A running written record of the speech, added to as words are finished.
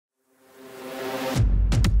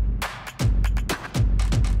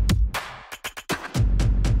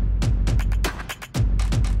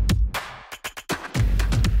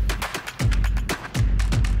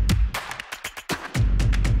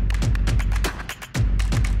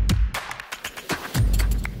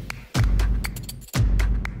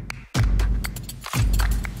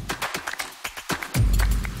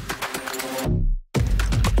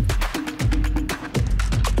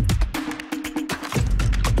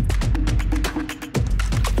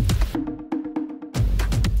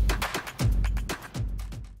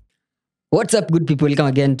What's up, good people?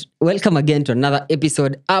 Welcome again to another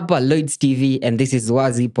episode hapa Loyds TV, and this is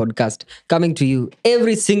Wahzii podcast coming to you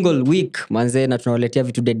every single week manze, na tunawaletea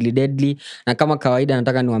vitu deadly, na kama kawaida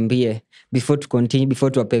nataka niwaambie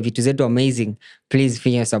before tuwape vitu zetu amazing, please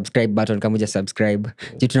finya subscribe button kama uja subscribe.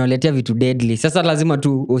 Tunawaletea vitu deadly. Sasa lazima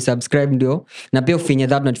tu usubscribe ndio, na pia ufinye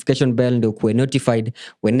that notification bell ndio kuwe notified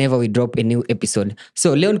whenever we drop a new episode.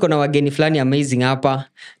 So leo niko na wageni fulani amazing hapa.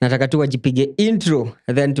 Nataka tu wajipige intro,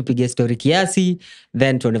 then tupige story kiasi,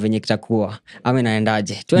 then tuone venye kitakuwa. Ama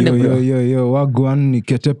naendaje? Tuende bro. Yo, Wagwan ni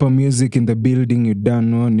Ketepa Music in the building, you done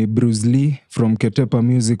know. Ni Bruce Lee from Ketepa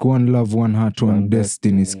Music, one love, one heart, one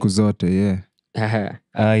destiny, siku zote, yeah.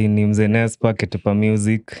 Ni Mzee Nespa, Ketepa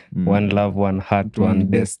Music, one love, one heart, one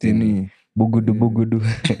destiny. Bugudu.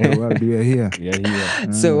 Well, we are here.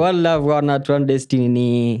 So one love, one heart, one destiny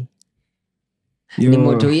ni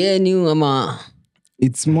moto yenu ama?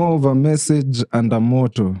 It's more of a message and a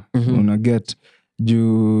motto. Unaget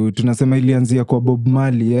juu tunasema ilianzia kwa Bob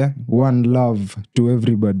Marley, one love to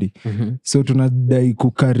everybody. So tunadai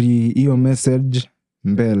kukari hiyo message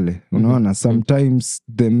mbele. Unaona, sometimes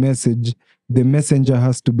the messenger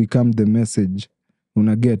has to become the message.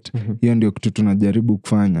 Unaget, hiyo ndio kitu tunajaribu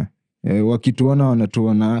kufanya. Wakituona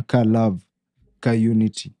wanatuona ka love, ka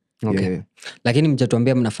unity. Okay. Yeah. Lakini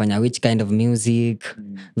mjatuambia mnafanya which kind of music,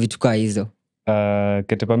 vitu kaa hizo?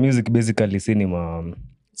 Ketepa Music basically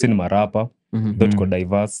cinema rapper. Tuko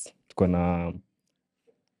diverse, tuko na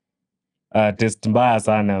taste mbaya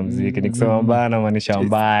sana muziki. Nikisema mbaya namaanisha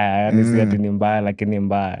mbaya, yani si ati ni mbaya lakini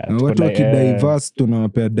mbaya. Watu diverse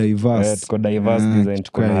tunawapea diverse. Tuko diverse design,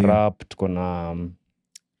 tuko na rap, tuko na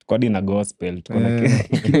na gospel, tuko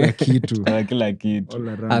na kila kitu.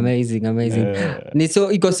 Amazing. Ni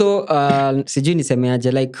so iko so sijui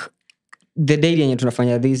nisemeaje, like the day yenye tuna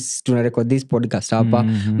record this podcast hapa,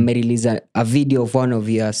 release a video of one of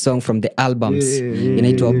your song from the albums,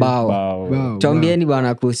 inaitwa Bao. Tuambieni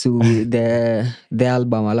bwana kuhusu the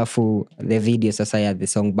album alafu the video sasa ya the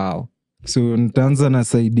song Bao. So nitaanza na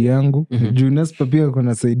side yangu. Nespa pia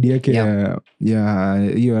kuna side yake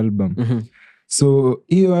ya hiyo album. So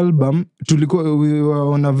hiyo album we were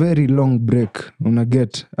on a very long break.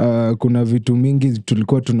 Unaget, kuna vitu mingi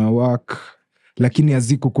tulikuwa tuna work lakini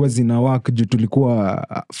hazikuwa zina work juu tulikuwa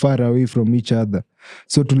far away from each other.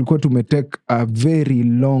 So tulikuwa tumetake a very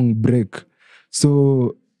long break.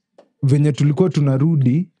 So venye tulikuwa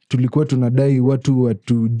tunarudi, tulikuwa tunadai watu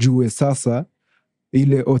watujue sasa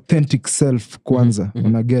ile authentic self kwanza.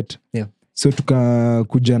 Unaget? Yeah. So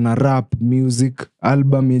tukakuja na rap music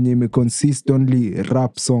album yenye imeconsist only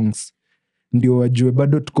rap songs, ndio wajue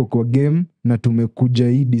bado tuko kwa game na tumekuja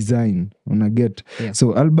hii design. Unaget? Yeah.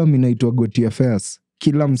 So album inaitwa Goaty Affairs.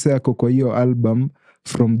 Kila msee ako kwa hiyo album,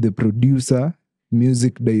 from the producer,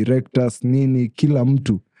 music directors, nini, kila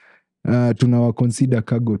mtu tunawaconsider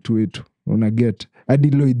ka goat wetu. Unaget? Hadi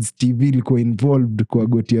Loyds TV ilikuwa involved kwa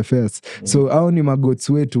Goaty Affairs. So hao ni magoats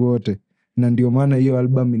wetu wote, na ndio maana hiyo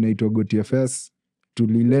album inaitwa Goaty Affairs.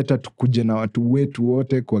 Tulileta tukuje na watu wetu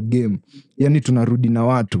wote kwa game, yani tunarudi na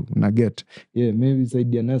watu. Unaget? Yeah, maybe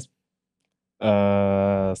side ya Nespa.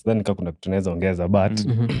 Sidhani kama kuna kitu tunaweza ongeza, but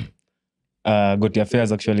Goaty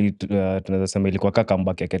Affairs actually tunaweza sema ilikuwa kaka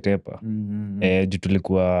comeback ya Ketepa. Juu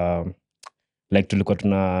tulikuwa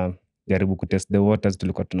tunajaribu kutest the waters,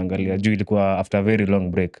 tulikuwa tunaangalia juu ilikuwa after a very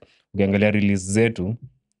long break. Ukiangalia release zetu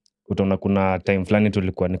utaona kuna time fulani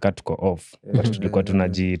tulikuwa nika tuko off, but tulikuwa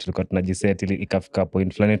tunajiset ili ikafika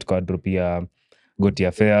point fulani tukawa drop ya Goaty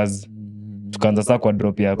Affairs. Tukaanza sasa kwa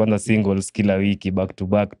drop ya kwanza singles kila wiki, back to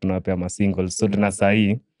back tunapea ma singles. So tuna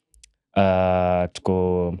sahi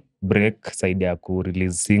tuko break side ya ku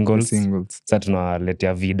release singles. Sasa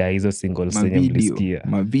tunawaletea vida hizo singles zenye mlisikia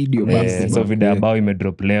video basi. So video ambao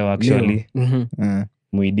imedrop leo actually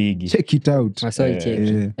muidigi, check it out.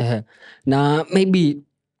 Na maybe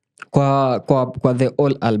kwa the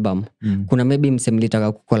whole album kuna maybe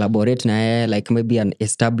msemlitaka collaborate na yeye, like maybe an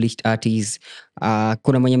established artist,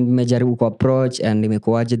 kuna mwenye mmejaribu ku approach and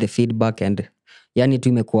imekuaje the feedback, and yani tu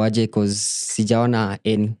imekuaje, cause sijaona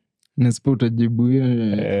any. Nespa utajibu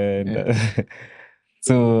hiyo.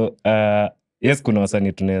 So yes, kuna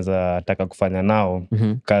wasanii tunaweza taka kufanya nao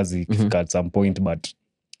kazi kifika at some point, but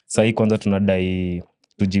sahi kwanza tunadai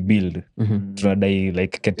tujibuild. Tunadai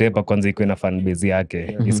like Ketepa kwanza ikuwe na fan base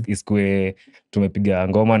yake. Isikue tumepiga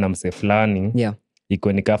ngoma na mse fulani,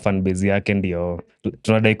 ikuwe nika fan base yake, ndio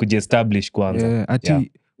tunadai kujiestablish kwanza.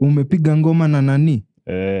 Umepiga ngoma na nani?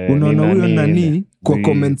 unaona ni huyo nani, nani kwa zi-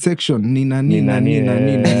 comment section ni nani ni nani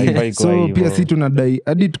nani, nani haifai nani. kuwa So hivyo. pia si tunadai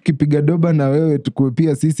hadi tukipiga doba na wewe tukue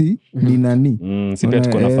pia sisi ni nani. Si pia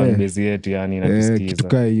tuko na Una- fanbase yetu yani kitu inatusikiza.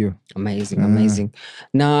 kaa hiyo. Amazing.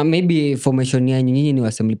 Na maybe formation yenyu nyinyi ni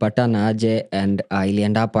wase mlipatana aje and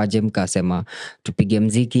ilienda hapo aje mkasema tupige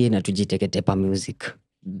mziki na tujiteke Ketepa Music?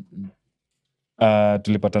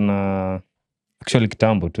 Tulipatana actually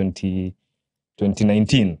kitambo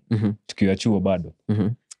 2019 tukiwa chuo bado.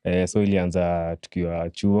 So ilianza tukiwa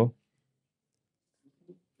chuo.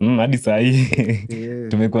 Hadi saa hii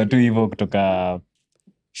tumekuwa tu hivyo kutoka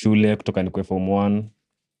shule, kutoka nikwe form 1,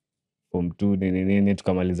 form 2 nini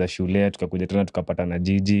tukamaliza shule, tukakuja tena tukapatana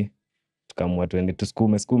jiji, tukaamua tuende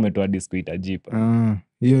tusukume tu hadi siku itajipa.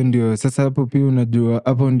 Hiyo ndio sasa, hapo pia unajua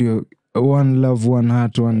hapo ndio one love, one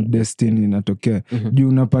heart, one destiny inatokea. Juu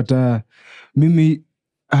unapata mimi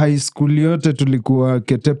high school yote tulikuwa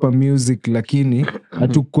Ketepa Music, lakini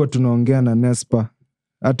hatukuwa tunaongea na Nespa.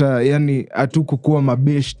 Hata yani hatukuwa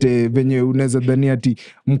mabeshte venye unaweza dhani ati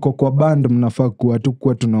mko kwa band mnafaa kuwa,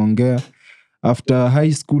 hatukuwa tunaongea. After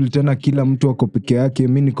high school tena kila mtu ako peke yake,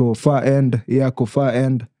 mimi niko far end, yeye ako far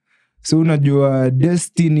end. So unajua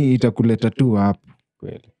destiny itakuleta tu hapo.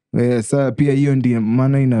 Kweli. Saa pia hiyo ndio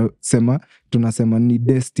maana tunasema ni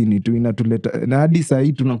destiny tu inatuleta, na hadi saa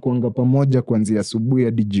hii tunakuanga pamoja kuanzia asubuhi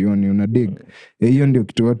hadi jioni, unadig. Hiyo ndio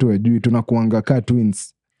kitu watu wajui, tunakuanga ka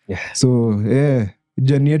twins. So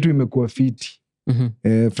jani yetu imekuwa fiti.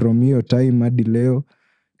 From hiyo time hadi leo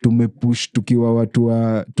tumepush tukiwa watu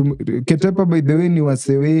wa Ketepa by the way ni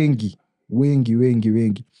wase wengi,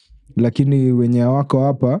 lakini wenye hawako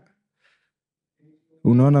hapa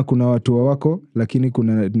unaona kuna watu wako, lakini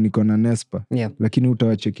niko na Nespa. Lakini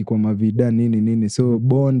utawacheki kwa mavida nini. So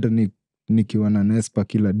bond nikiwa na Nespa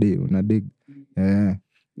kila day, unadig.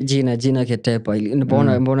 Jina Ketepa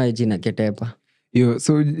mbona jina Ketepa Yo,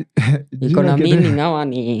 so iko na meaning hawa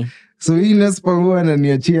ni so hii Nespa huwa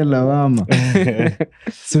ananiachia lawama.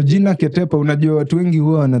 So jina Ketepa, unajua watu wengi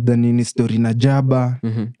huwa wanadhani ni story na jaba.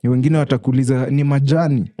 Wengine watakuuliza ni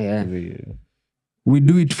majani. We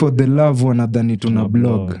do it for the love, wanadhani tuna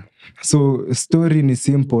blog. So story ni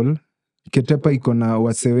simple. Ketepa iko na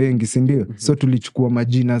wase wengi, si ndio? So tulichukua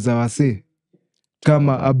majina za wase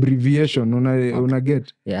kama abbreviation, una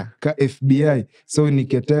get? Ka FBI. So ni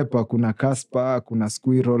Ketepa, kuna Casper, kuna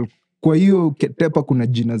Squirrel. Kwa hiyo Ketepa kuna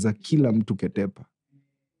jina za kila mtu Ketepa.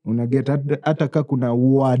 Una get? Hata ka kuna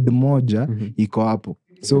word moja iko hapo.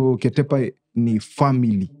 So Ketepa ni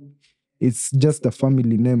family. It's just a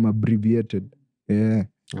family name abbreviated.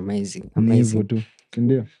 Amazing. Tu.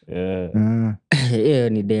 Ndio? Hiyo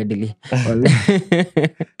ni deadly.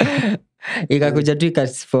 Ikakuja tu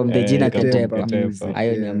from the jina Ketepa.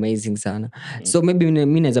 Hayo ni amazing sana. So maybe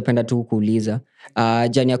mimi naweza penda tu kuuliza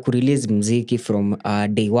jani ya kurelease mziki from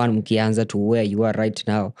day one mkianza to where you are right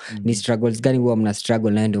now. Ni struggles gani huwa mna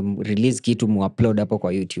struggle na ndio release kitu mu-upload hapo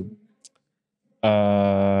kwa YouTube?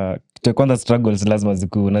 Kwanza struggles lazima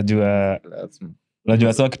ziku, unajua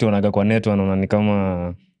sawa kitu wanaga kwa net wanaona ni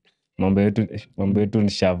kama mambo yetu ni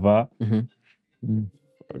shava.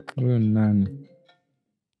 Huyo nani?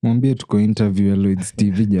 Mwambie tuko interview ya Loyds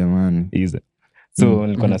TV jamani. So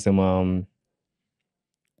nilikuwa nasema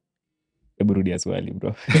hebu rudia swali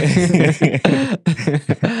bro.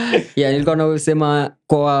 Nilikuwa nasema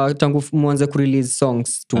kwa tangu mwanze kurelease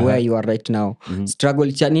songs to where you are right now.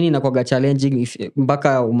 Struggle cha nini na kwa challenging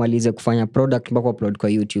mpaka umalize kufanya product mpaka upload kwa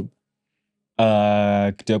YouTube?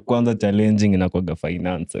 Kitu ya kwanza challenging inakuwaga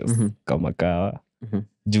finances kama kawa.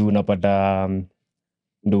 Juu unapata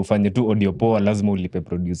ndo ufanye tu audio poa, lazima ulipe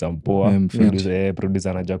producer mpoa. Producer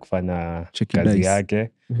anajua kufanya kazi yake.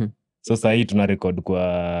 So saa hii tuna record kwa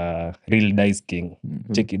Real Dice King.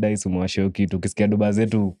 Check Dice umewashio kitu. Ukisikia doba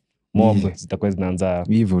zetu mob zitakuwa zinaanza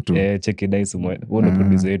hivyo tu. Check Dice huo ndo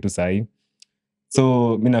producer yetu saa hii.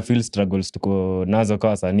 So mimi na feel struggles tuko nazo kwa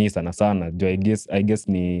wasanii sana. Juu I guess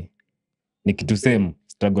ni kitu same.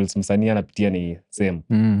 Struggles msanii anapitia ni same.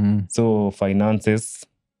 So finances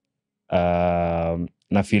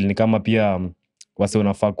na feel ni kama pia wase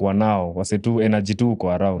unafaa kuwa nao, wase tu energy tu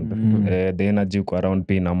uko around. The energy uko around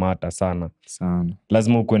pia ina matter sana.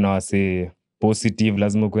 Lazima ukuwe na wase positive,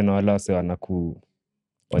 lazima ukuwe na wale wase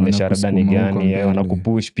wanakuonyesha radani gani,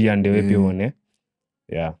 wanakupush pia ndio wewe pia uone.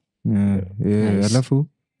 Nice. Alafu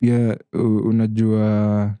pia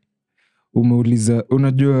unajua umeuliza,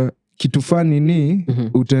 unajua kitu fani ni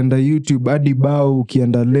utaenda YouTube hadi bao,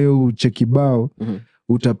 ukienda leo ucheki bao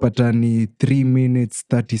utapata ni 3 minutes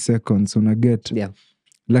 30 seconds, unaget?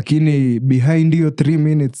 Lakini behind hiyo 3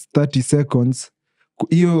 minutes 30 seconds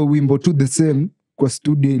hiyo wimbo tu the same kwa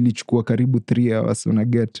studio ilichukua karibu 3 hours,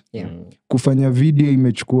 unaget. Kufanya video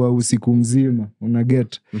imechukua usiku mzima,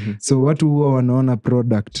 unaget. So watu huwa wanaona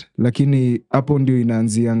product, lakini hapo ndio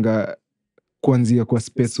inaanzianga kuanzia kwa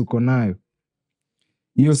space uko nayo.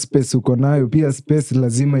 Hiyo space uko nayo, pia space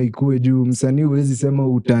lazima ikue juu. Msanii huwezi sema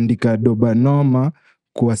utaandika doba noma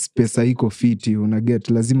kwa space haiko fiti, unaget.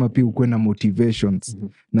 Lazima pia ukue na motivations.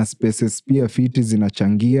 Na spaces pia fiti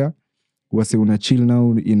zinachangia. Wase una chill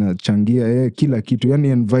now inachangia. Kila kitu, yani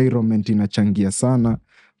environment inachangia sana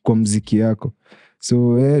kwa mziki yako.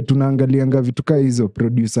 So tunaangalianga vitu kaa hizo,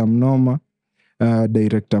 producer mnoma,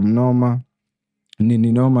 director mnoma,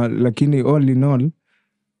 nini noma. Lakini all in all,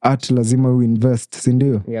 art lazima uinvest,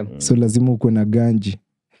 sindio? So lazima ukue na ganji.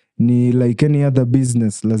 Ni like any other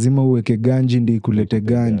business, lazima uweke ganji ndi kulete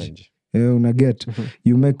ganji. Unaget?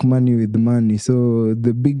 You make money with money. So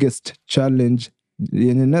the biggest challenge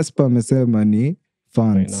yenye Nespa amesema ni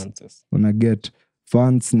funds. Unaget?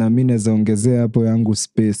 Funds, na mimi nazaongezea hapo yangu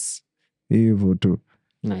space. Hivyo tu.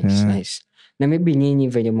 Nice. Na maybe nyinyi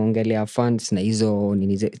venye muongelea funds na hizo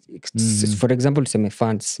for example tuseme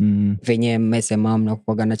funds venye mmesema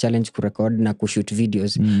mnakuwaga na challenge kurecord na kushoot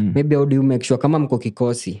videos, maybe how do you make sure kama mko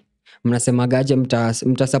kikosi mnasemagaje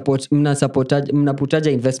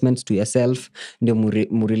mnaputaja investments to yourself ndio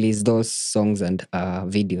release those songs and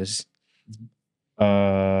videos?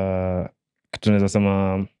 Kitu naweza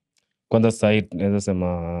sema kwanza side, naweza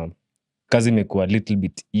sema kazi imekuwa little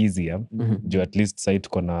bit easier. Juu at least side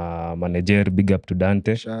tuko na manager, big up to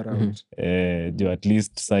Dante. Juu at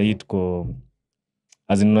least side tuko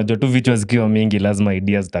unajua tu vichwa zikiwa mingi lazima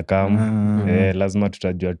ideas zitakam. Lazima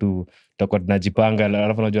tutajua tu tutakuwa tunajipanga.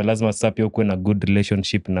 Alafu unajua lazima sasa pia ukuwe na good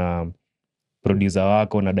relationship na producer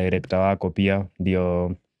wako na director wako pia.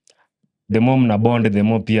 Ndio the more mna bond, the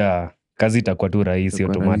more pia kazi itakuwa tu rahisi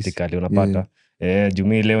automatically, unapata.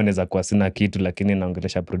 Jumi leo naweza kuwa sina kitu, lakini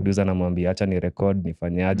naongelesha producer na mwambia acha ni record,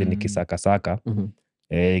 nifanye aje, nikisaka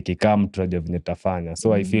kikaa mtu ajua vile tafanya.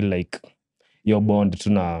 So I feel like your bond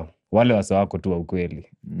tuna wale wasa wako tu wa ukweli.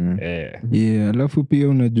 Alafu pia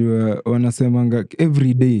unajua wanasemanga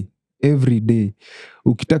every day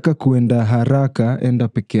ukitaka kuenda haraka enda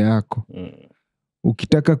peke yako.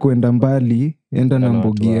 Ukitaka kuenda mbali enda na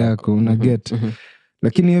mbogi yako, unaget.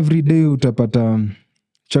 Lakini every day utapata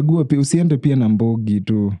chagua pia, usiende pia na mbogi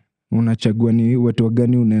tu. Unachagua ni watu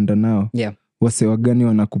wagani unaenda nao. Wase wagani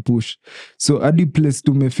wanakupush. So hadi place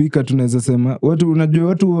tumefika tunaweza sema unajua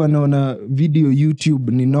watu wanaona video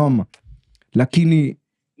YouTube ni noma, lakini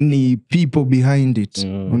ni people behind it.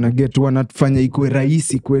 Unaget, wanafanya ikuwe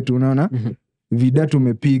rahisi kwetu, unaona? Vida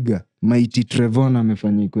tumepiga Mighty Trevon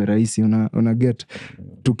amefanya ikuwe rahisi, unaget.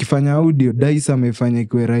 Tukifanya audio Dice amefanya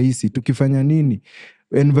ikuwe rahisi. Tukifanya nini,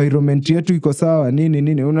 environment yetu iko sawa,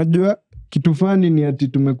 nini. Unajua kitu fani ni ati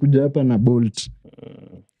tumekuja hapa na Bolt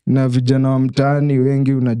na vijana wa mtaani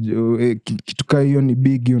wengi, unajua kitu kaa hiyo ni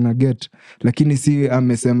big, unaget. Lakini si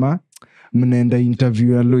amesema mnaenda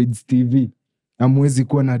interview ya Loyds TV, amwezi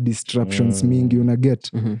kuwa na distractions mingi,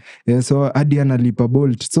 unaget. So hadi analipa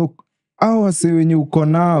Bolt. So wase wenye uko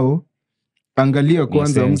nao angalia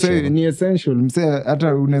kwanza, mse ni essential. Mse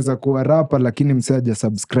hata unaweza kuwa rapa lakini mse haja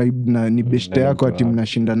subscribe na ni beshte yako ati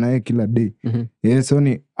mnashinda naye kila day. So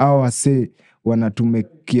ni wase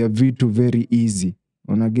wanatumekia vitu very easy,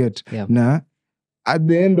 unaget. Na at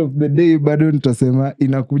the end of the day bado nitasema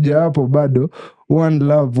inakuja hapo bado one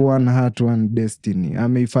love, one heart, one destiny.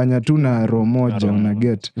 Ameifanya tu na roho moja,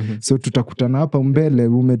 unaget. So tutakutana hapa mbele,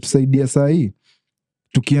 umetusaidia saa hii,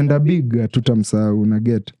 tukienda big tutamsahau,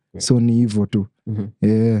 unaget. So ni hivyo tu.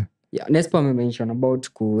 Nespa ame-mention about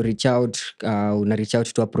ku reach out, una reach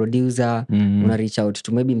out to a producer, una reach out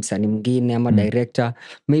to maybe msanii mwingine ama director.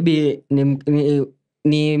 Maybe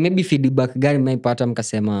ni maybe feedback gani mmeipata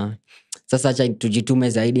mkasema sasa acha tujitume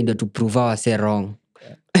zaidi ndio to prove wase wrong?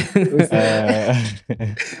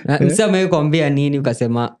 Msema wewe kuambia nini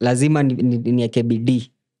ukasema lazima niweke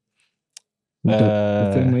bidii?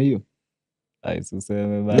 Utasema hiyo.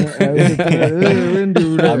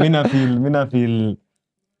 Mina feel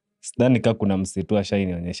sidhani kama kuna msitu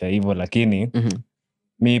ashanionyesha hivyo, lakini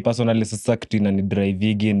mi personally sasa kitu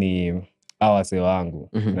inanidrivigi ni awase wangu,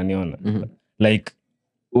 unaniona. Like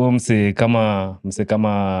mse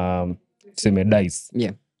kama tuseme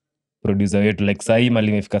Dice, producer wetu, like sahi mali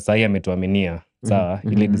imefika sahi ametuaminia, sawa.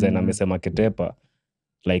 Ile design amesema Ketepa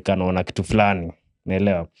like anaona kitu fulani,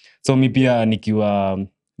 naelewa. So mi pia nikiwa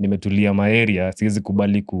nimetulia maeria, siwezi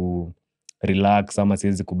kubali ku relax ama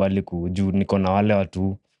siwezi kubali juu niko na wale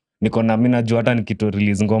watu, niko na mimi najua hata nikito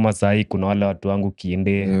release ngoma sahi kuna wale watu wangu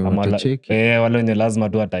kiende ama wale wenye lazima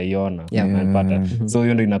tu ataiona, unapata. So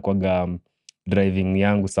hiyo ndio inakuwaga driving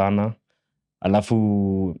yangu sana.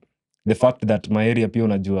 alafu the fact that my area pia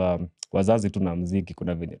unajua wazazi tuna mziki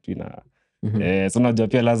kuna venye tu ina so unajua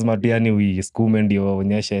pia lazima pia ni uiskume ndio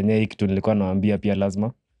onyeshe yenyewe hii kitu nilikuwa naambia pia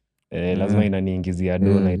lazima lazima inaniingizia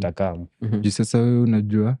do na itakaa juu sasa wewe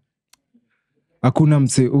unajua hakuna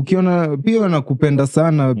mse ukiona pia wanakupenda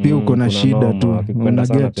sana pia uko na shida tu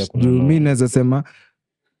unaget juu mimi naweza sema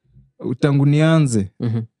tangu nianze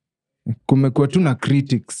kumekuwa tu na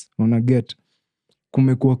critics unaget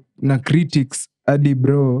kumekuwa na critics hadi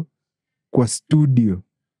bro kwa studio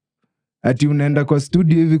ati unaenda kwa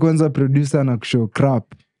studio hivi kwanza producer na kushow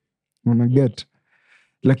crap unaget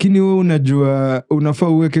lakini wewe unajua unafaa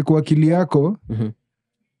uweke kwa akili yako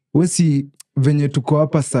wesi venye tuko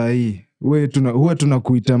hapa saa hii huwa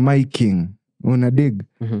tunakuita my king unadig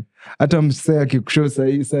hata msee akikushow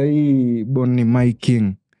saa hii boni my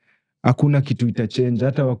king hakuna kitu itachange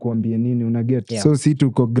hata wakuambie nini unaget so si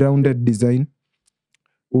tuko grounded design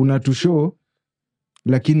unatushow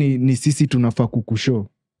lakini ni sisi tunafaa kukushow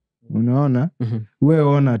unaona wewe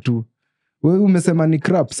ona tu wewe umesema ni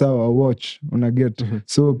crap sawa watch unaget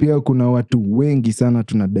so pia kuna watu wengi sana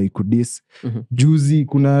tunadai kudis juzi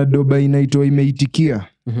kuna doba inaitwa imeitikia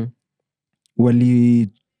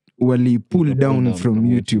wali pull down from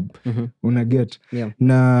YouTube unaget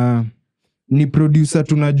na ni producer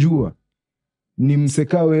tunajua ni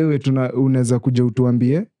mseka wewe unaweza kuja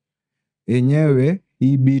utuambie enyewe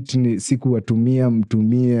hii beat ni siku watumia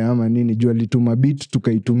mtumie ama nini jua lituma beat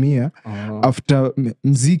tukaitumia after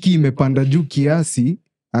mziki imepanda juu kiasi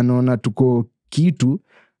anaona tuko kitu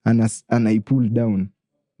anaipull down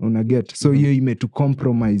unaget so hiyo imetu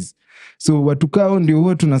compromise so watu kao ndio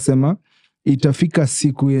huwa tunasema itafika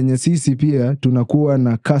siku yenye sisi pia tunakuwa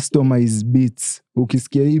na customized beats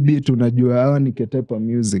ukisikia hii beat unajua hawa ni Ketepa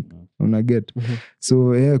music unaget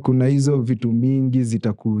so kuna hizo vitu mingi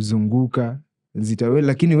zitakuzunguka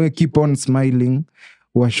lakini we keep on smiling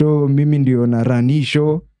washow mimi ndio na run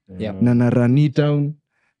show na run town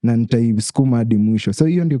na nitaisukuma hadi mwisho so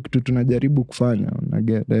hiyo ndio kitu tunajaribu kufanya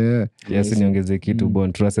unaget yes niongeze kitu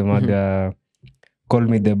bon tunasemaga call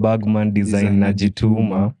me the bagman design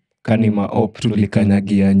najituma kanima op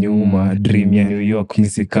tulikanyagia nyuma dream ya New York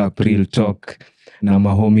misika April talk na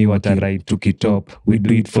mahomi watarai tukitop we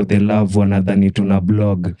do it for the love wanadhani tuna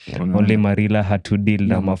blog only Marila had to deal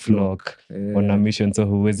na maflock on a mission so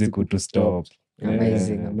huwezi kutustop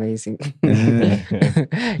amazing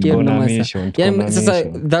sasa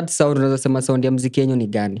that sound unasema sound ya muziki yenyu ni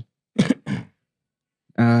gani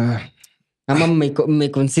ama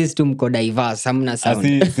mmeconsist mko diverse hamna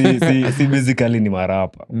sound si basically ni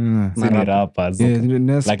marapa si ni rappers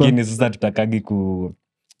lakini sasa tutakagi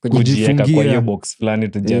kujieka kwa hiyo box fulani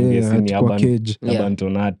tujiambie si ni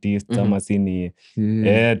urban artist ama si ni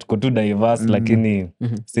tuko tu diverse lakini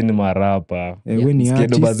si ni marapa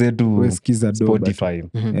skedoba zetu Spotify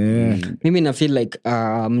mimi na feel like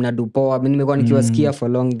mnadupoa nimekuwa nikiwasikia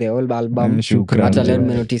for long the whole album hata let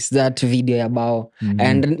me notice that video ya bao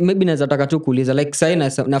and maybe naweza taka tu kuuliza like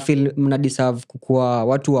sasa na feel mna deserve kukua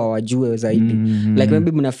watu wajue zaidi like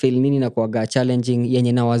maybe mna feel nini na kuaga challenging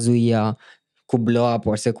yenye na wazuia kublow up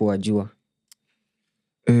wase kuwajua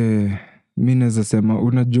mimi naweza sema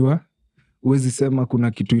unajua uwezi sema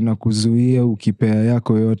kuna kitu inakuzuia ukipea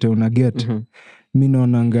yako yote unaget mimi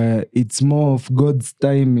naonanga it's more of God's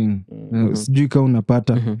timing sijui kama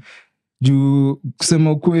unapata juu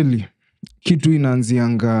kusema ukweli kitu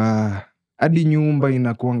inaanzianga hadi nyumba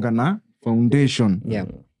inakuanga na foundation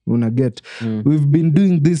unaget we've been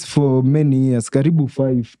doing this for many years karibu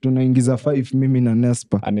 5 tunaingiza 5 mimi na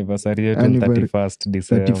Nespa anniversary yetu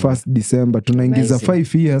 31st December tunaingiza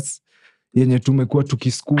 5 years yenye tumekuwa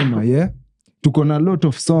tukisukuma tuko na lot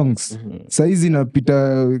of songs saizi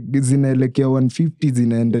napita zinaelekea 150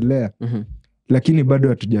 zinaendelea lakini bado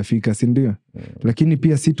hatujafika si ndio lakini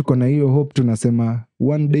pia si tuko na hiyo hope tunasema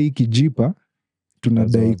one day kijipa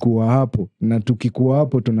tunadai kuwa hapo na tukikuwa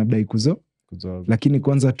hapo tunadai lakini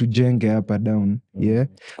kwanza tujenge hapa down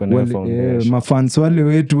mafans wale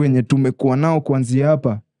wetu wenye tumekuwa nao kuanzia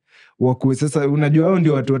hapa wakuwe sasa unajua hao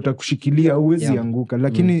ndio watu watakushikilia uwezi anguka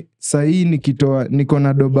lakini saa hii niko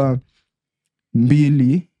na doba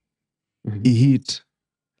 2 ihit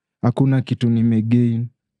hakuna kitu nimegain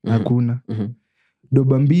hakuna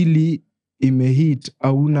doba 2 imehit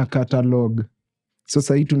hauna catalog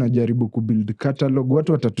sasa hii tunajaribu kubuild catalog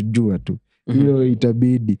watu watatujua tu hiyo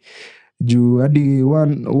itabidi juu hadi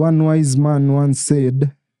one wise man once said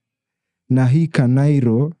na hii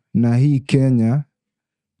Kanairo na hii Kenya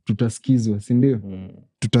tutasikizwa si ndio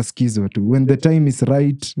tutasikizwa tu when the time is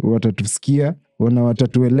right watatusikia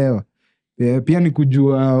watatuelewa pia ni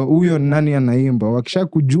kujua huyo nani anaimba wakisha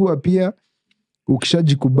kujua pia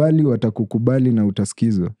ukishajikubali watakukubali na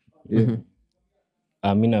utasikizwa.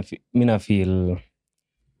 Mina feel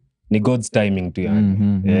ni God's timing tu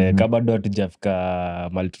yani. Kama bado hatujafika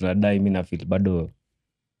mali tunadai, mina feel bado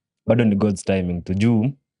ni God's timing tu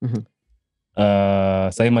juu.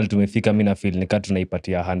 Sasa mali tumefika, mina feel nika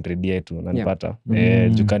tunaipatia 100 yetu unanipata.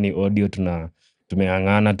 Jukani audio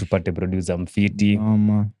tumengangana tupate producer mfiti.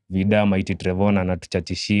 Vida Mighty Trevona na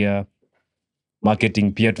tuchachishia.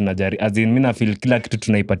 Marketing pia tunajari. As in mina feel kila kitu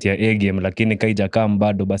tunaipatia A game, lakini kaija kama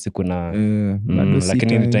bado basi kuna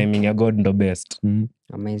lakini ni timing ya God ndo best.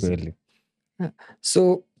 Amazing. Really.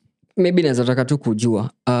 So maybe naweza taka tu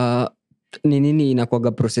kujua ni nini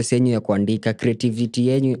inakuwaga process yenyu ya kuandika, creativity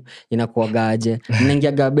yenyu inakuwaga aje?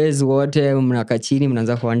 Mnaingia base wote, mnakaa chini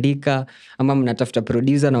mnaanza kuandika, ama mnatafuta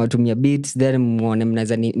producer na watumia beats then muone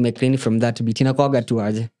mnaweza make nini from that beat? Inakuwaga tu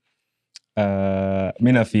aje?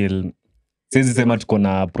 Mina feel siwezi sema tuko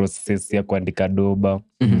na process ya kuandika doba.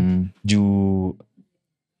 Juu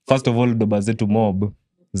first of all doba zetu mob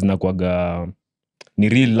zinakuwaga ni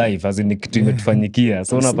real life, as in kitu imetufanyikia.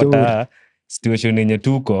 So unapata situation yenye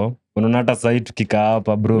tuko, unaona hata sasa tukikaa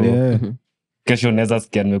hapa bro, kesho unaweza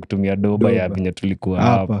sikia nimekutumia doba ya venye tulikuwa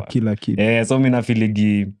hapa kila kitu. So mimi na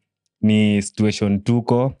feeling ni situation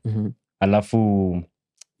tuko, alafu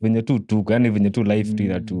venye tuko, yani venye tu life tu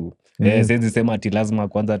inatu. Siwezi sema ati lazima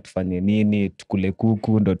kwanza tufanye nini, tukule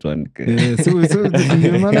kuku ndo tuandike. So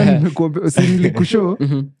ndio maana nilikushow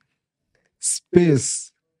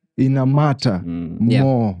space ina matter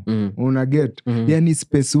more. Una get yani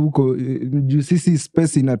space huko juu sisi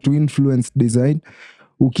space ina to influence design.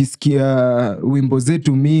 Ukisikia wimbo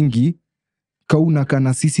zetu mingi kauna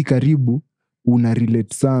kana sisi karibu una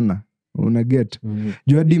relate sana. Una get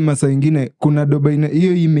juu hadi masaa ingine kuna doba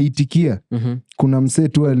hiyo imeitikia. Kuna msee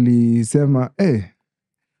tu alisema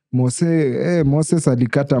Moses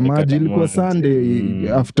alikata maji, ilikuwa Sunday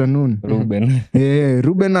afternoon.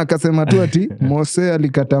 Ruben akasema tu ati Moses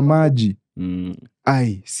alikata maji.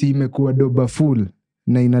 Si imekuwa doba full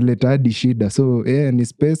na inaleta hadi shida. So ni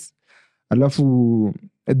space. Alafu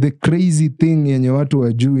the crazy thing yenye watu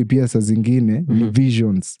wajui pia saa zingine ni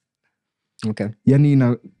visions. Okay.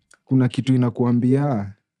 Yani kuna kitu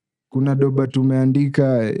inakuambia, kuna doba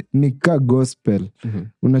tumeandika nika gospel.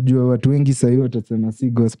 Unajua watu wengi sasa hiyo watasema si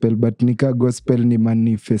gospel, but nika gospel ni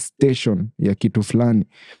manifestation ya kitu fulani.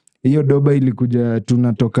 Hiyo doba ilikuja,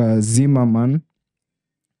 tunatoka Zimmerman,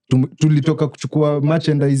 tulitoka kuchukua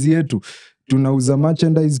merchandise yetu, tunauza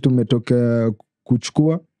merchandise, tumetoka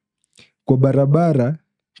kuchukua kwa barabara,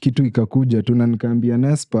 kitu ikakuja, nikaambia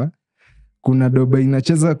Nespa, kuna doba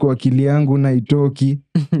inacheza kwa akili yangu na itoki,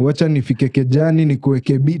 wacha nifike Kejani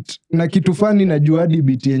nikuweke beat na kitu fani, najua hadi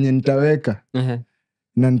beat yenye nitaweka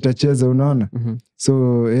na nitacheza, unaona.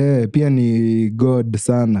 So pia ni God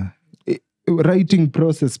sana. Writing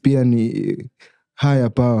process pia ni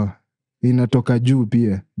higher power, inatoka juu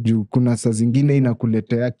pia. Juu kuna saa zingine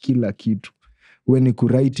inakuletea kila kitu, we ni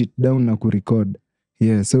write it down na kurecord.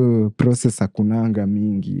 So process hakunanga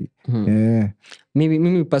mingi.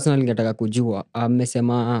 Mimi personally nataka kujua,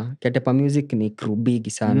 mmesema Ketepa Music ni crew big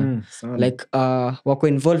sana. Like wako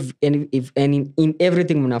involved in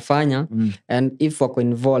everything mnafanya. And if wako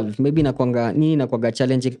involved, maybe inakuanga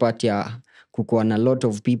challenging part ya kukuwa na lot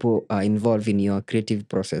of people involved in your creative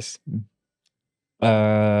process.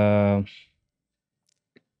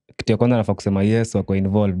 Kitu ya kwanza nafaa kusema yes wako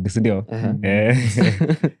involved, si ndio?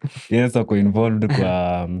 Yes wako involved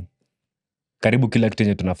kwa karibu kila kitu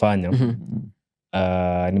yenye tunafanya.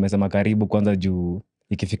 Nimesema karibu kwanza juu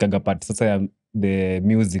ikifikaga part sasa ya the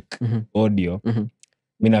music audio,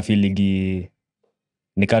 mimi na feeling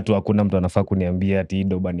nikatu hakuna mtu anafaa kuniambia ati hii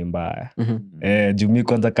doba ni mbaya. Juu mimi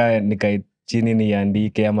kwanza nikae chini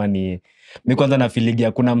niandike, ama mimi kwanza na feeling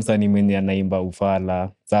hakuna msanii mwenye anaimba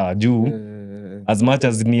ufala. Sawa, juu as much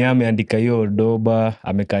as ni ameandika hiyo doba,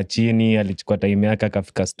 amekaa chini, alichukua time yake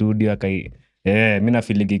akafika studio mimi na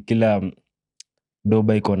feeling kila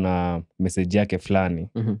doba iko na message yake fulani.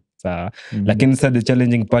 Sawa. Lakini sasa the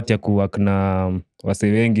challenging part ya kuwork na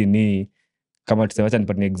wase wengi ni kama tuseme, acha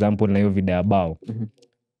nipate example na hiyo video abao.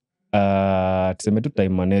 Tuseme tu time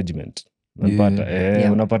management.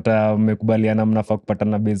 Unapata unapata mmekubaliana mnafaa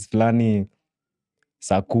kupatana base fulani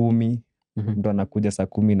saa 10, mtu anakuja saa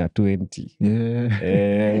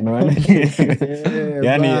 10:20. Unaona?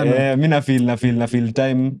 Yani mimi na feel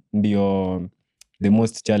time ndio the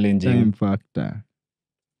most challenging factor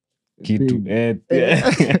kitu.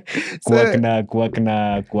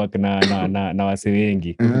 Kuwak na wase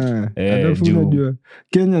wengi. Unajua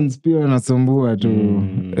Kenyans pia wanasumbua tu.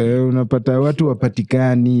 Unapata watu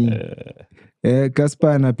wapatikani.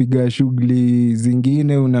 Kaspa anapiga shughuli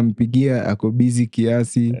zingine, unampigia ako busy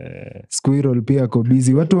kiasi. Squirrel pia ako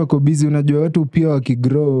busy. Watu wako busy, unajua watu pia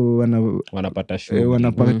wakigrow wanapata shughuli.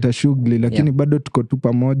 Wanapata shughuli, lakini bado tuko tu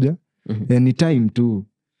pamoja. Ni time tu.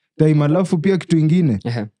 Time. Alafu pia kitu ingine.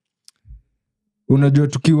 Unajua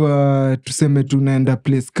tukiwa tuseme tunaenda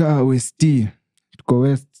place ka West. Tuko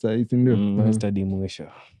West sasa ndio. West hadi mwisho.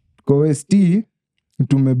 Tuko West,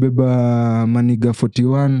 tumebeba Maniga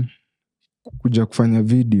 41 kuja kufanya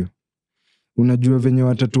video. Unajua venye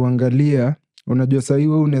watatuangalia, unajua sasa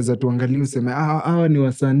wewe unaweza tuangalia useme hawa ni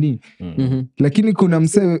wasanii. Lakini kuna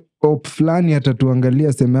msee op fulani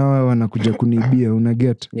atatuangalia sema hawa wanakuja kunibia,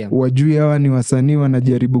 unaget. Wajui hawa ni wasanii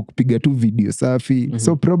wanajaribu kupiga tu video safi.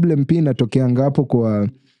 So problem pia inatokea ngapo kwa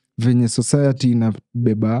venye society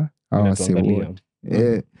inabeba hawa sewa.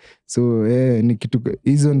 So ni kitu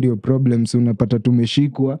hizo ndio problems. Unapata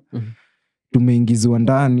tumeshikwa, tumeingizwa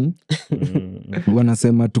ndani.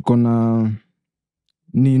 Wanasema tuko na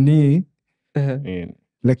nini,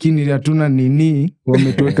 lakini hatuna nini.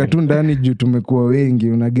 Wametuweka tu ndani juu tumekuwa wengi,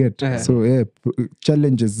 unaget. So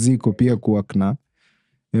challenges ziko pia kuwakna.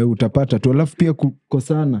 Utapata tu. Alafu pia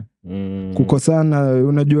kukosana. Kukosana,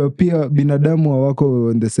 unajua pia binadamu hawako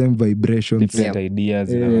on the same vibrations. Different ideas.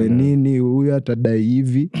 Nini huyu atadai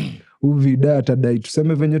hivi, huyu vida atadai.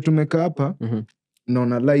 Tuseme venye tumekaa hapa,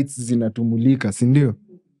 naona lights zinatumulika, si ndio?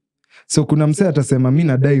 So kuna msee atasema mimi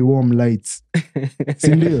nadai warm lights.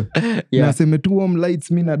 Si ndio? Na aseme tu warm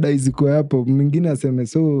lights mimi nadai ziko hapo. Mwingine aseme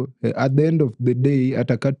so at the end of the day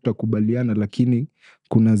atakata tutakubaliana, lakini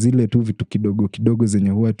kuna zile tu vitu kidogo kidogo zenye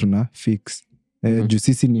huwa tuna fix. Juu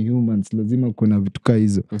sisi ni humans, lazima kuna vitu kaa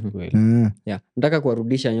hizo. Nataka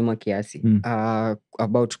kuwarudisha nyuma kiasi.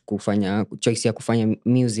 About kufanya choice ya kufanya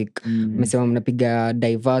music. Mmesema mnapiga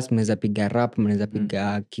diverse, mnaweza piga rap, mnaweza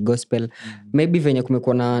piga kigospel. Maybe venye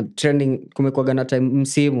kumekuwa na trending, kumekuwa na time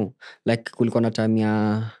msimu, like kulikuwa na time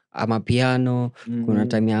ya amapiano, kuna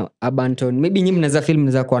time ya abanton. Maybe nyinyi mnaweza feel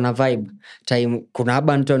mnaweza kuwa na vibe. Time kuna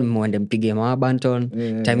abanton, mwende mpige maabanton.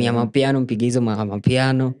 Time ya amapiano mpige hizo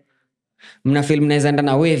amapiano. Mna film mnaweza enda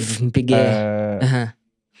na wave mpige.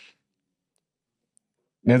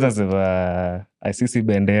 Naweza sema sisi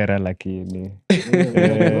bendera, lakini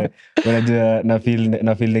unajua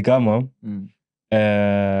na feel ni kama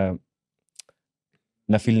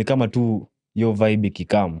na feel ni kama tu yo vibe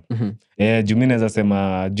ikikam. Juu mimi naweza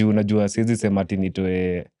sema, juu unajua siwezi sema ati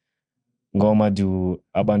nitoe ngoma juu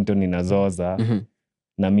abanton inazoza.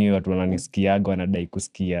 Na mimi watu wananisikiaga wanadai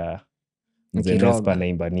kusikia Mzee Nespa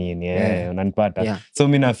naimba nini. Unanipata. So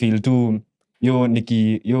mimi na feel tu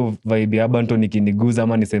yo vibe ya abanton nikiniguza,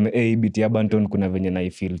 ama niseme beat ya abanton kuna venye na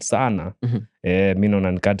feel sana. Mimi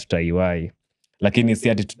naona nikaa tutaiwai, lakini si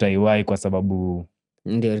ati tutaiwai kwa sababu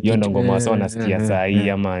hiyo ndo ngoma sawa nasikia saa hii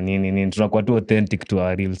ama nini. Tunakuwa tu authentic to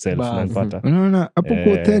our real self. Unanipata. Unaona hapo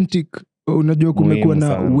kwa authentic, unajua kumekuwa na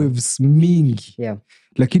waves mingi.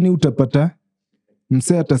 Lakini utapata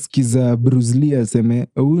msee atasikiza Bruce Lee aseme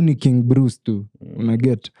huyu ni King Bruce tu.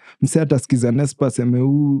 Unaget. Msee atasikiza Nespa aseme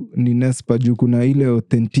huyu ni Nespa, juu kuna ile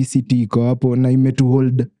authenticity iko hapo na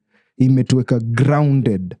imetuweka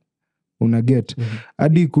grounded. Unaget.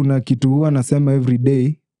 Hadi kuna kitu huwa nasema every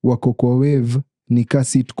day wako kwa wave ni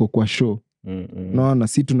kasi tuko kwa show. Naona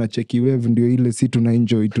si tunacheki wave ndio ile si tuna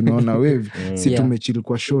enjoy, tunaona wave si tumechill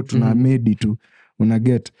kwa show, tuna medi tu.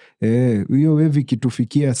 Unaget. Hiyo wave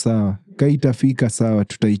ikitufikia sawa, kaitafika sawa,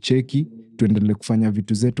 tutaicheki tuendelee kufanya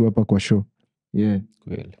vitu zetu hapa kwa show.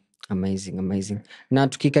 Kweli. Amazing. Na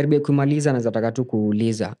tukikaribia kumaliza, nataka tu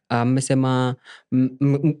kuuliza, mmesema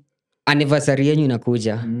anniversary yenu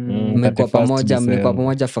inakuja. Mmekuwa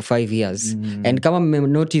pamoja for 5 years. And kama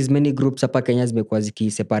mmenotice many groups hapa Kenya zimekuwa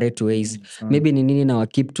zikiseparate ways. Maybe ni nini na wa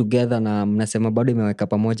keep together na mnasema bado imeweka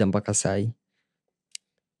pamoja mpaka saa hii?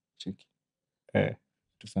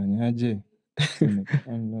 Tufanyaje?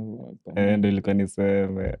 Ndio ilikuwa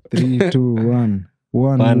niseme 3, 2, 1.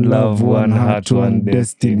 One love, one heart, one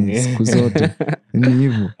destiny. Siku zote ni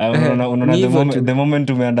hivyo. Unaona the moment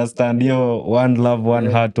we understand hiyo one love,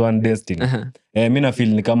 one heart, one destiny. Mimi na feel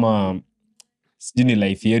ni kama sijui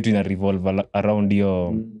life yetu ina revolve around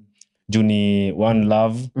hiyo. Juu ni one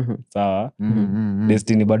love, sawa.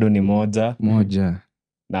 Destiny bado ni moja.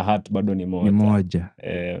 Na heart bado ni moja.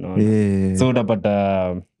 Unaona. So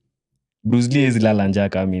utapata Bruce Lee zilala njaa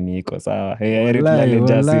kama niko sawa. Tulale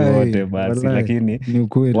jasi wote basi, lakini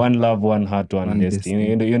one love, one heart, one destiny.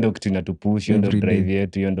 Hiyo ndio kitu inatupush, hiyo ndio drive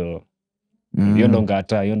yetu, hiyo ndio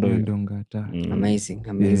ngata. Amazing.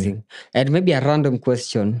 And maybe a random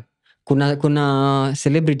question. Kuna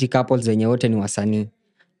celebrity couples wenye wote ni wasanii.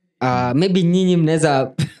 maybe nyinyi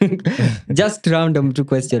mnaweza just random two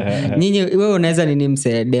question. Nyinyi wewe unaweza nini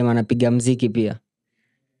mse dem anapiga mziki pia?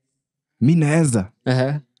 Mi naweza.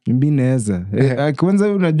 Uh-huh. Mi naweza.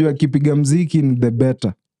 Kwanza unajua akipiga mziki ni the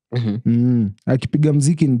better. Akipiga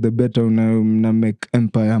mziki ni the better, una make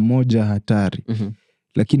empire moja hatari.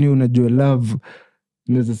 Lakini unajua love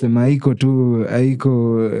naweza sema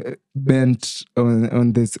haiko bent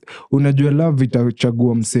on this. Unajua love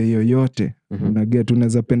itachagua msee yoyote. Unaget,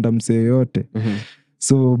 unaweza penda msee yoyote.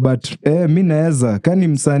 So but mi naweza kani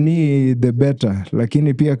msanii the better,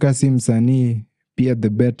 lakini pia kasi msanii pia the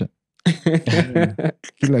better.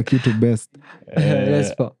 Kila kitu best.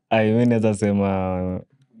 Mi naweza sema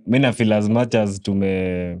mi na feel as much as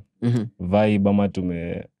tume vibe ama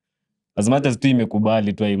as much as tu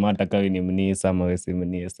imekubali tu imata kawe ni mnisa ama we si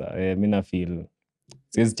mnisa. Mi na feel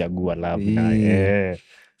siwezi chagua love na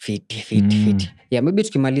Fiti. Yeah, maybe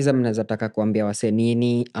tukimaliza mnaweza taka kuambia wase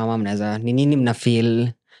nini ama mnaweza ni nini mna feel.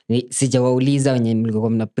 Sijawauliza wenye mlikuwa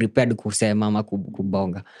mna prepared kusema ama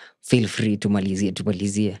kubonga. Feel free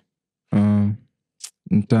tumalizie.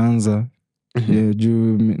 Nitaanza.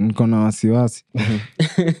 Juu niko na wasiwasi.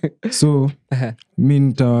 So mi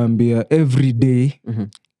nitawaambia every day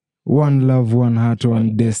one love, one heart,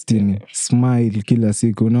 one destiny. Smile kila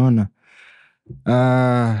siku, unaona?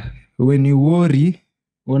 When you worry,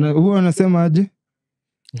 huwa wanasema aje?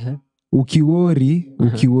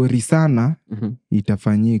 Ukiworry sana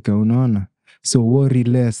itafanyika, unaona? So worry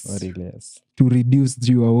less. To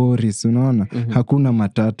reduce your worries, unaona? Hakuna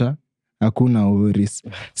matata, hakuna worries.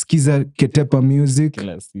 Sikiza Ketepa music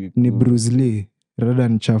ni Bruce Lee. Rada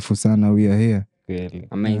ni chafu sana, we are here. Really.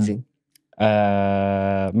 Amazing.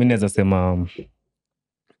 Mi naweza sema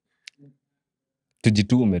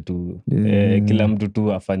tujitume tu. Kila mtu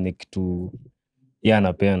tu afanye kitu yeye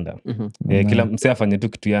anapenda. Kila mse afanye tu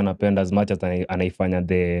kitu yeye anapenda as much as anaifanya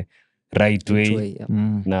the right way.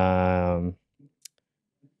 Na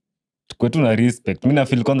kwetu na respect. Mi na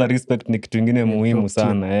feel kwanza respect ni kitu ingine muhimu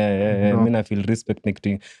sana. Mi na feel respect ni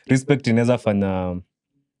kitu. Respect inaweza fanya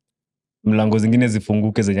mlango zingine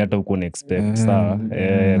zifunguke zenye hata huko expect. Sawa.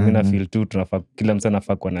 Mi na feel tu tunafaa kila mse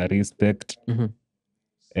anafaa kuwa na respect.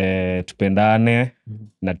 Tupendane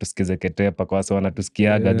na tusikize Ketepa kwa sababu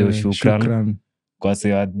wanatusikiaga. Jo, shukran. Kwa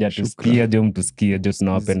sababu hajatusikia, jo mtusikie, jo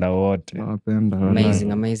tunawapenda wote.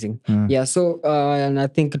 Amazing. Yeah, so I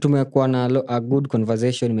think tumekuwa na a good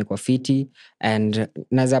conversation, imekuwa fiti, and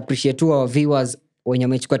naza appreciate our viewers wenye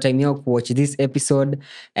wamechukua time yao kuwatch this episode.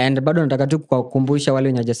 And bado nataka tu kukumbusha wale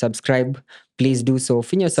wenye hawaja subscribe, please do so.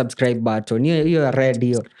 Finya subscribe button hiyo red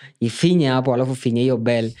hiyo, ifinye hapo, alafu finye hiyo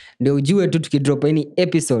bell ndio ujue tu tukidrop any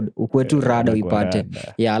episode ukuwe tu rada uipate.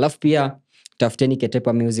 Yeah, alafu pia tafuteni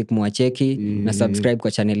Ketepa Music muacheki na subscribe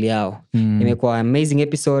kwa channel yao. Imekuwa amazing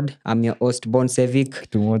episode. I'm your host Bon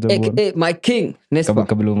Sevic, my king.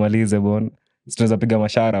 Kabla umalize Bon, tunaweza piga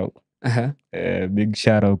mashara. Big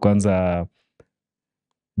shout out kwanza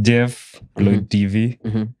Jeff, Loyds TV.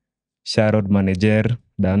 Shout out manager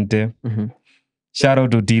Dante. Shout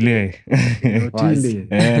out Otile.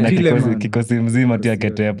 Na kikosi mzima tu ya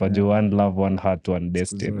Ketepa, jo one love, one heart, one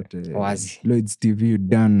destiny. Wahzii. Loyds TV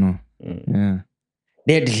dano.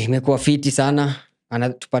 Deadly, imekuwa fiti sana.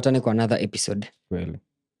 Tupatane kwa another episode. Kweli.